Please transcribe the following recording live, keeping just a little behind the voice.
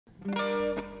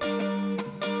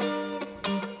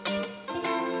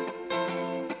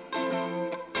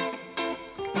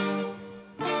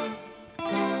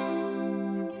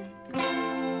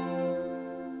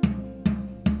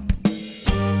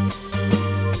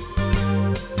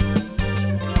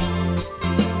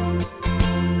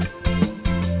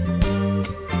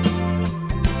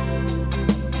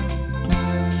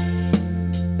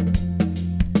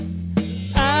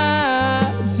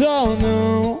Don't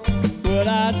know what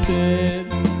I did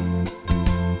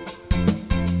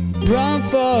wrong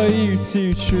for you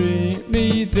to treat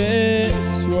me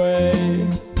this way.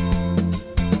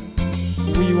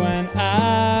 We went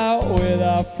out with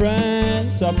our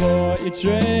friends, I bought you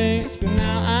drinks, but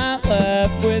now I'm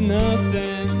left with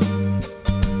nothing.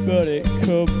 But it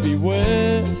could be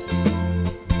worse.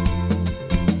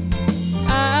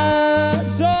 I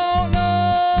don't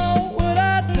know what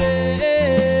I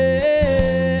did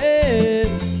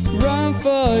wrong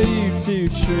for you to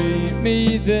treat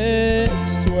me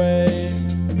this way.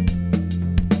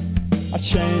 I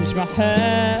changed my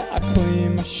hair, I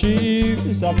cleaned my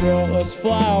shoes, I brought those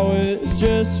flowers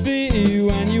just for you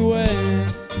when you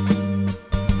went,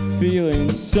 feeling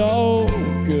so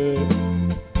good.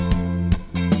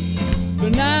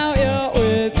 But now you're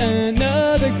with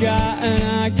another guy, and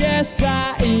I guess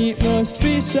that he must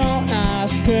be so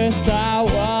nice, 'cause I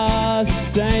was a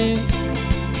saint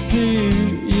to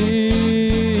you.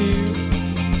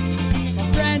 My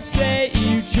friends say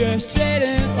you just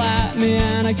didn't like me,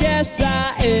 and I guess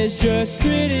that is just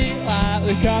pretty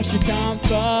likely, 'cause you can't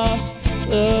force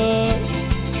love.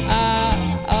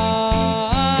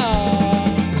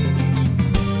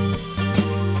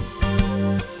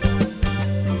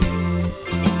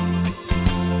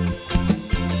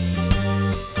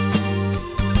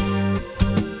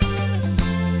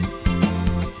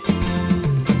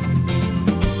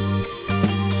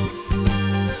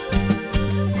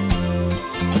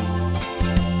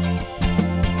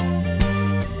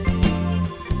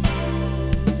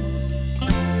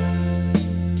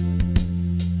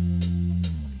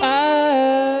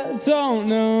 Don't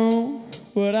know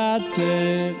what I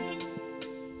did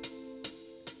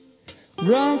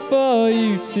wrong for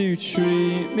you to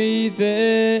treat me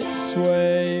this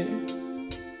way.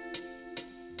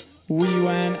 We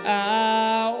went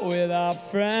out with our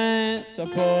friends, I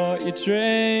bought you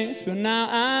drinks, but now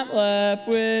I'm left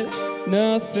with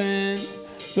nothing.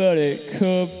 But it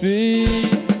could be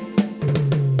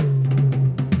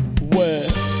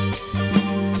worse.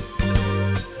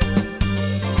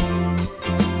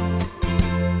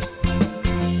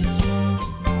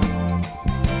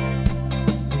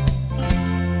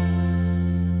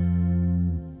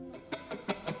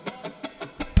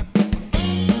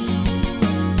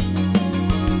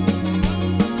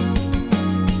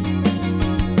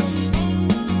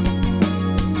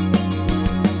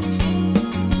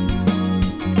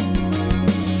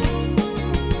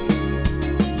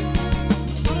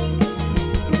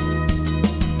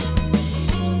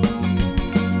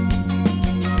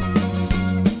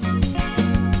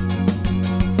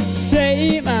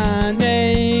 Say my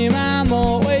name, I'm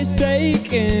always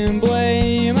taking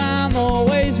blame, I'm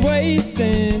always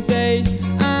wasting days,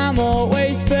 I'm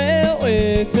always filled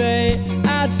with hate.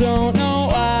 I don't know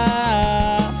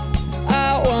why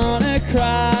I wanna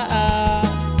cry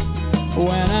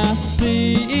when I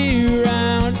see you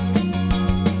round.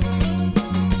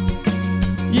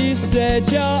 You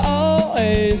said you're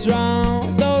always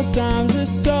wrong, those times are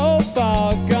so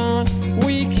far gone.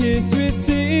 We kissed with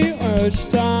too much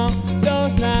tongue,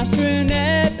 those nights were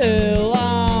never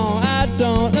long. I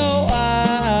don't know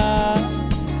why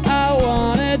I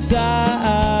wanna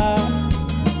die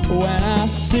when I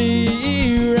see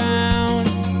you round.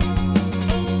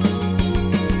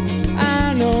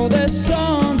 I know that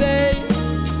someday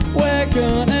we're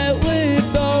gonna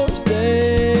live those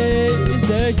days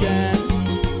again.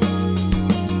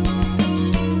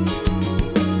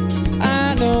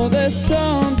 I know that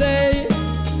someday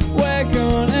we're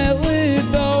gonna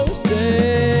live those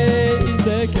days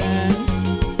again.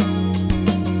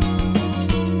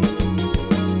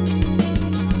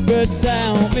 But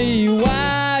tell me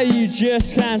why you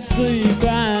just can't sleep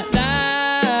at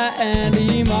night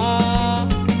anymore.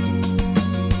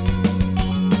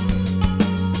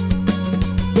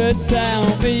 But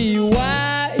tell me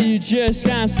why you just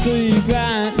can't sleep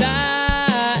at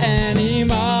night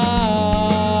anymore.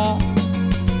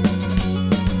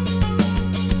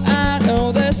 I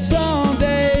know that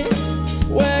someday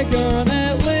we're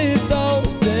gonna live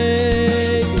those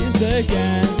days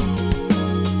again.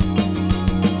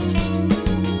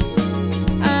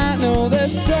 I know that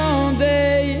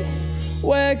someday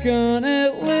we're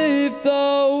gonna live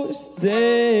those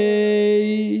days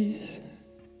days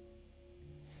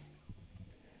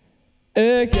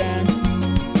again.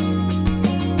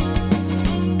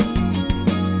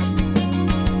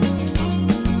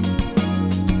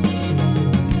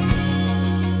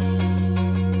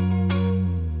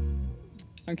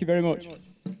 Thank you very much.